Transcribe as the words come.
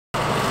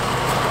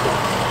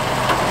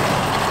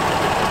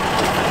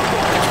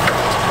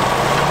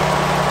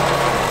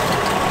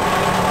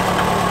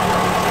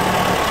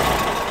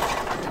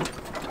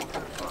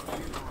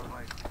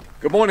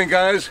Good morning,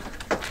 guys.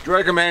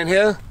 Dragon Man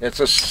here. It's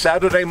a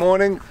Saturday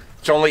morning.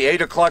 It's only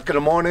 8 o'clock in the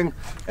morning,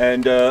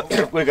 and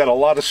we got a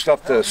lot of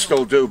stuff to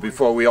still do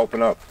before we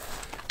open up.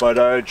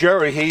 But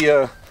Jerry,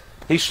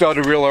 he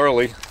started real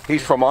early.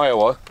 He's from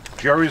Iowa.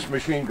 Jerry's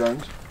Machine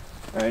Guns,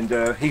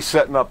 and he's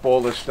setting up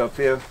all this stuff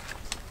here.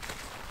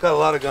 Got a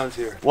lot of guns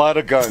here. A lot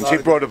of guns. He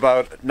brought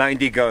about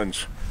 90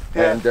 guns.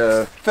 Yeah,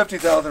 and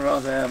 50,000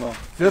 rounds of ammo.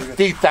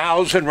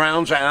 50,000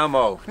 rounds of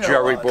ammo, yeah,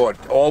 Jerry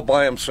bought all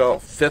by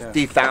himself.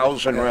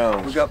 50,000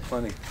 rounds. We got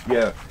plenty.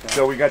 Yeah.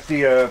 So we got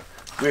the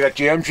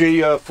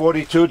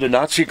MG42, the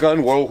Nazi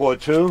gun, World War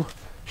II.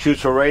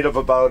 Shoots a rate of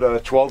about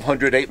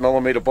 1,200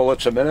 8mm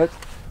bullets a minute.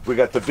 We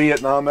got the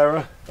Vietnam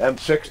era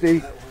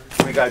M60.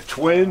 We got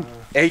twin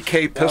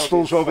AK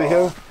pistols over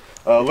here.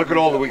 Look at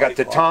all we got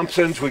the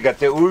Thompsons. We got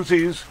the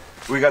Uzis.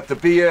 We got the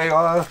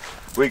BAR.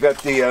 We got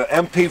the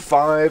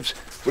MP5s.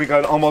 We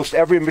got almost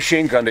every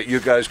machine gun that you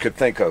guys could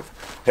think of.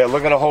 Here,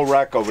 look at the whole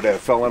rack over there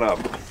filling up.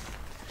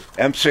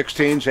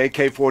 M16s,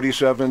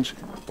 AK-47s,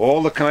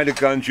 all the kind of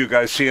guns you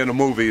guys see in the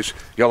movies.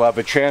 You'll have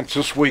a chance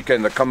this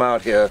weekend to come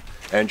out here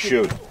and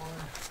shoot.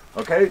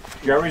 Okay,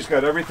 Jerry's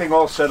got everything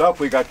all set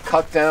up. We got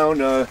cut down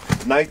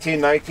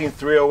 1919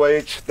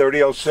 308s,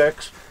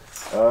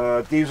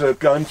 3006. These are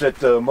guns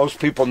that most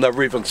people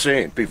never even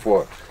seen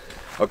before.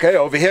 Okay,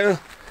 over here.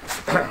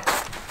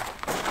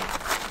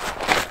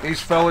 These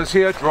fellas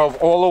here drove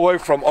all the way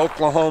from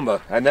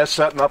Oklahoma, and they're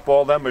setting up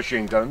all their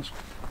machine guns.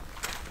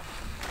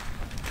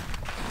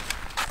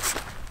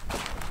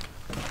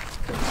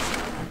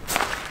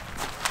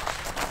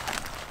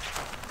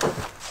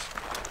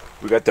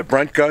 We got the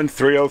Brent gun,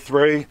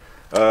 303,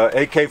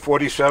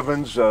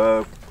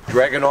 AK-47s,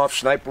 Dragunov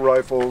sniper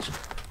rifles.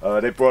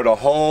 They brought a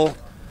whole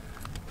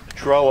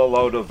trailer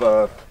load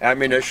of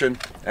ammunition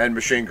and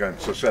machine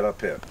guns to set up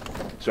here.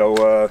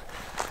 So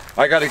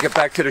I got to get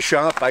back to the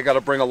shop. I got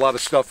to bring a lot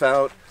of stuff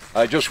out.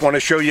 I just want to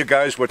show you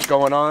guys what's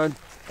going on.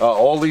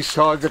 All these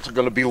targets are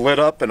going to be lit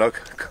up in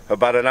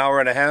about an hour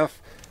and a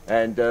half,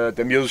 and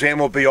the museum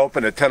will be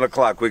open at 10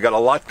 o'clock. We got a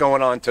lot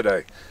going on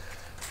today.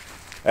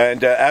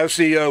 And as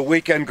the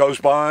weekend goes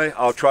by,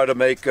 I'll try to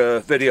make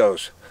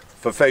videos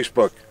for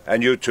Facebook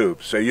and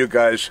YouTube so you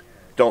guys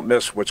don't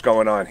miss what's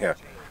going on here.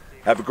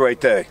 Have a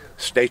great day.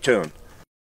 Stay tuned.